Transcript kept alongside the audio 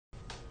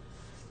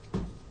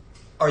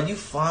Are you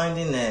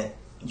finding that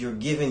you're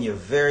giving your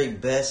very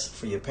best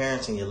for your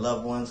parents and your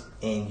loved ones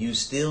and you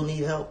still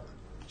need help?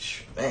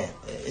 Man,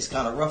 it's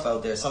kind of rough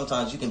out there.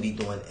 Sometimes you can be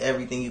doing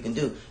everything you can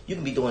do. You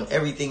can be doing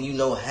everything you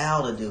know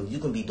how to do. You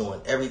can be doing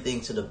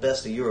everything to the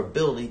best of your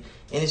ability,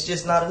 and it's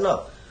just not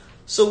enough.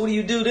 So what do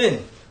you do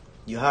then?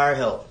 You hire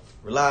help.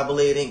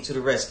 Reliability Inc. to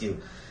the rescue.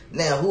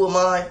 Now, who am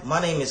I?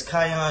 My name is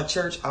Kion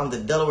Church. I'm the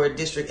Delaware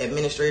District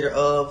Administrator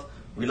of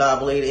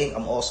Reliability Inc.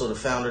 I'm also the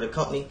founder of the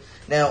company.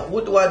 Now,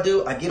 what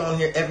do? I get on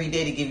here every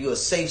day to give you a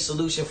safe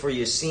solution for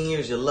your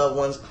seniors, your loved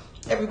ones,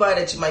 everybody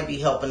that you might be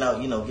helping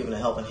out, giving a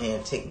helping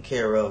hand, taking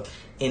care of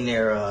in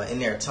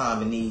their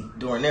time of need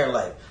during their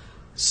life.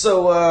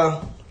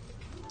 So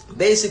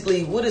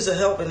basically, what is a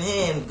helping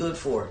hand good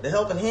for? The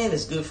helping hand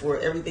is good for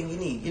everything you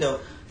need.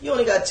 You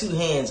only got two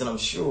hands, and I'm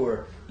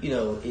sure,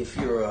 if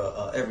you're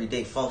a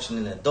everyday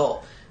functioning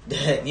adult,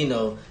 that,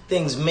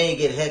 things may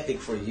get hectic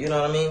for you. You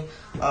know what I mean?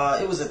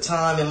 It was a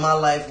time in my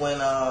life when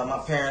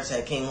my parents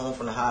had came home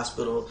from the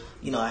hospital.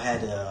 I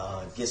had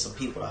to get some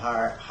people to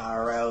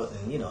hire out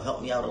and,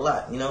 help me out a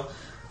lot,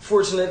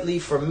 Fortunately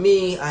for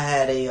me, I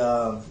had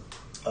a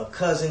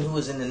cousin who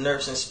was in the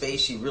nursing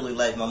space. She really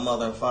liked my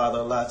mother and father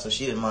a lot, so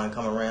she didn't mind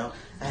coming around.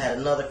 I had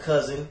another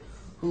cousin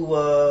who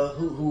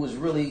was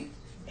really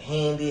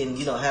handy and,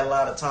 had a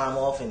lot of time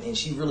off, and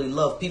she really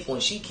loved people,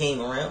 and she came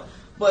around.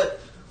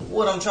 But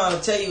what I'm trying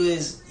to tell you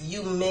is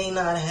you may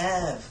not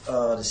have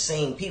the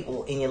same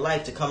people in your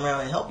life to come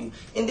around and help you.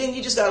 And then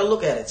you just got to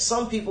look at it.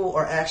 Some people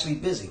are actually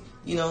busy.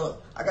 I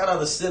got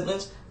other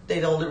siblings.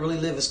 They don't really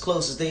live as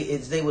close as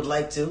they would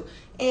like to.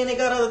 And they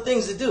got other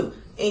things to do.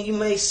 And you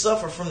may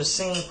suffer from the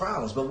same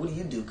problems. But what do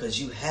you do? Because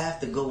you have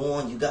to go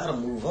on. You got to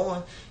move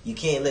on. You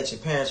can't let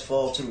your parents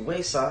fall to the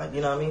wayside.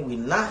 You know what I mean?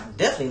 We're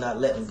definitely not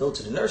letting them go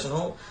to the nursing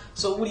home.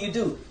 So what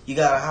do? You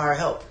got to hire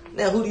help.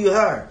 Now, who do you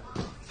hire?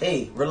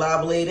 Hey,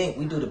 Reliability Inc.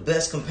 We do the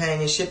best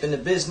companionship in the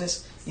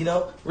business.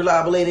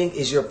 Reliability Inc.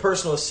 is your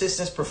personal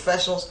assistance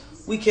professionals.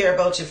 We care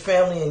about your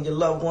family and your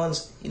loved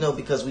ones,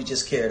 because we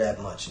just care that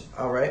much.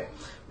 All right.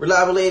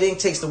 Reliability Inc.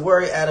 takes the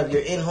worry out of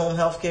your in-home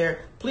health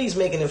care. Please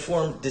make an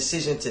informed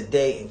decision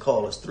today and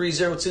call us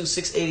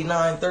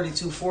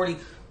 302-689-3240,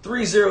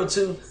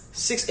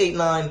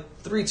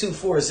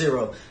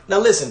 302-689-3240. Now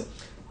listen,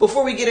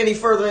 before we get any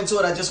further into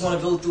it, I just want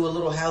to go through a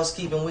little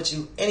housekeeping with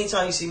you.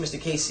 Anytime you see Mr.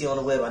 KC on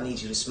the web, I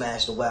need you to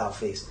smash the wow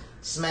face.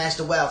 Smash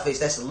the wow face.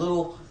 That's a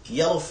little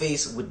yellow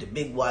face with the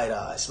big white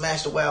eyes.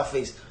 Smash the wow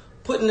face.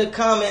 Put in the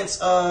comments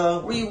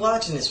where you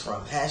watching this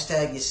from.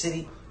 Hashtag your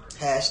city.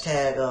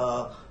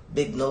 Hashtag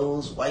big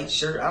nose, white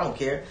shirt. I don't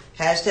care.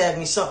 Hashtag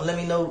me something. Let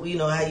me know,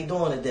 how you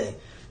doing today.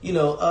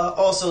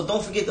 Also,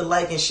 don't forget to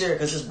like and share,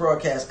 because this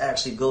broadcast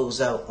actually goes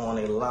out on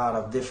a lot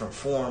of different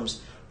forms.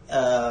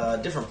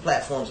 Different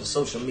platforms of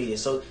social media.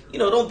 So,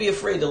 don't be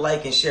afraid to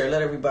like and share.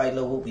 Let everybody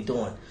know what we're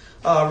doing.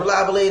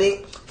 Reliability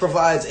Inc.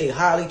 provides a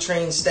highly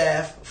trained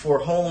staff for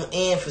home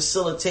and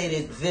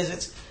facilitated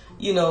visits.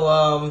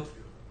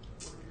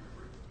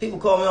 People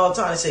call me all the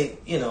time and say,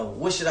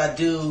 what should I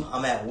do?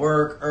 I'm at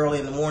work early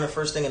in the morning,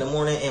 first thing in the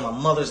morning, and my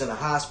mother's in the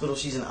hospital.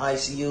 She's in the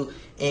ICU,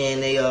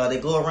 and they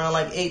go around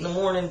like 8 in the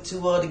morning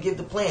to give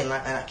the plan. And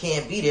I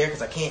can't be there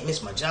because I can't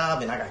miss my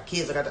job, and I got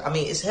kids.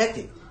 It's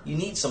hectic. You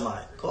need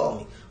somebody. Call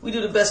me. We do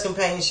the best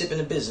companionship in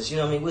the business.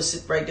 We'll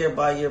sit right there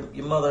by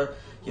your mother,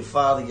 your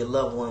father, your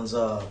loved one's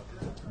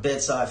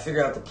bedside,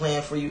 figure out the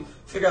plan for you,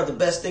 figure out the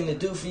best thing to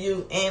do for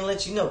you, and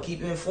let you know. Keep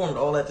you informed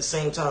all at the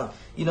same time.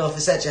 If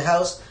it's at your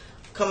house,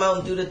 come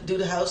out and do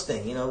the house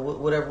thing.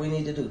 Whatever we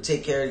need to do.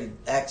 Take care of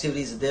the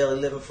activities of daily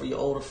living for your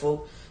older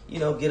folk.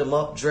 Get them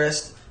up,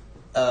 dressed,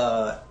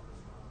 fed,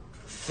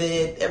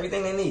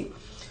 everything they need.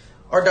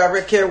 Our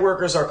direct care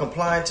workers are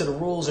compliant to the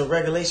rules and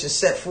regulations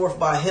set forth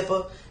by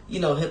HIPAA.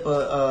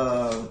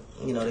 HIPAA,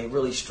 they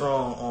really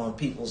strong on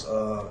people's,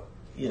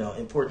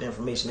 important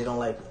information. They don't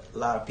like a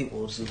lot of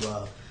people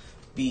to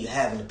be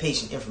having the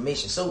patient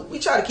information. So we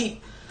try to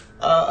keep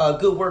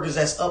good workers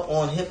that's up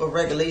on HIPAA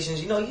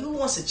regulations. Who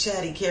wants a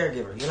chatty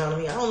caregiver? You know what I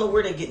mean? I don't know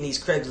where they're getting these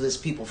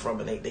Craigslist people from,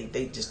 and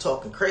they just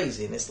talking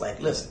crazy. And it's like,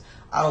 listen,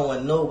 I don't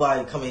want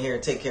nobody coming here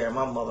and take care of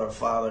my mother or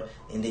father,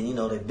 and then,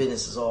 their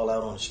business is all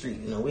out on the street.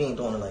 We ain't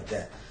doing it like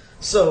that.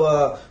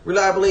 So,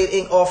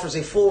 Reliability Inc. offers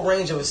a full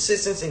range of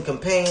assistance and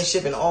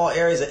companionship in all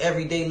areas of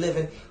everyday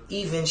living,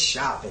 even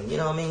shopping. You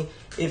know what I mean?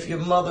 If your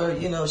mother,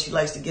 she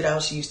likes to get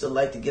out, she used to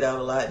like to get out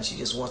a lot, and she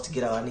just wants to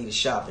get out, I need a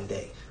shopping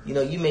day.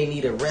 You may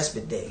need a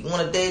respite day. You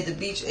want a day at the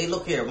beach? Hey,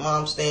 look here,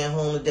 mom's staying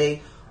home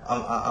today.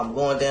 I'm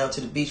going down to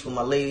the beach with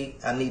my lady.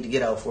 I need to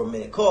get out for a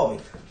minute. Call me.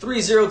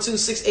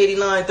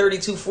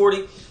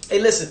 302-689-3240. Hey,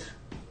 listen.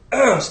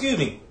 Excuse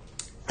me.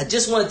 I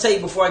just want to tell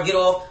you before I get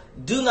off,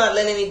 do not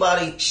let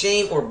anybody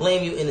shame or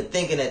blame you into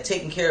thinking that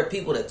taking care of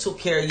people that took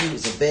care of you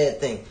is a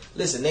bad thing.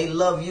 Listen, they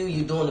love you.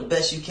 You're doing the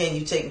best you can.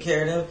 You're taking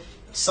care of them.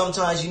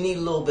 Sometimes you need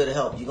a little bit of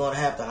help. You're going to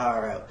have to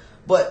hire out.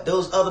 But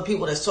those other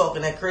people that's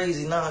talking that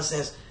crazy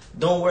nonsense,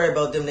 don't worry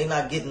about them. They're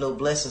not getting no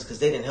blessings because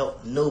they didn't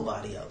help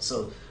nobody out.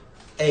 So,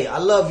 hey, I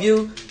love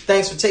you.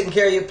 Thanks for taking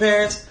care of your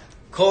parents.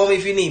 Call me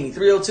if you need me.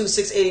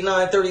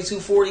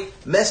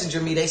 302-689-3240.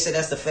 Messenger me. They say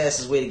that's the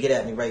fastest way to get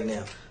at me right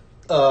now.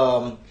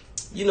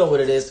 You know what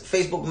it is.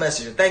 Facebook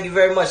Messenger. Thank you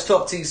very much.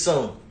 Talk to you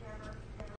soon.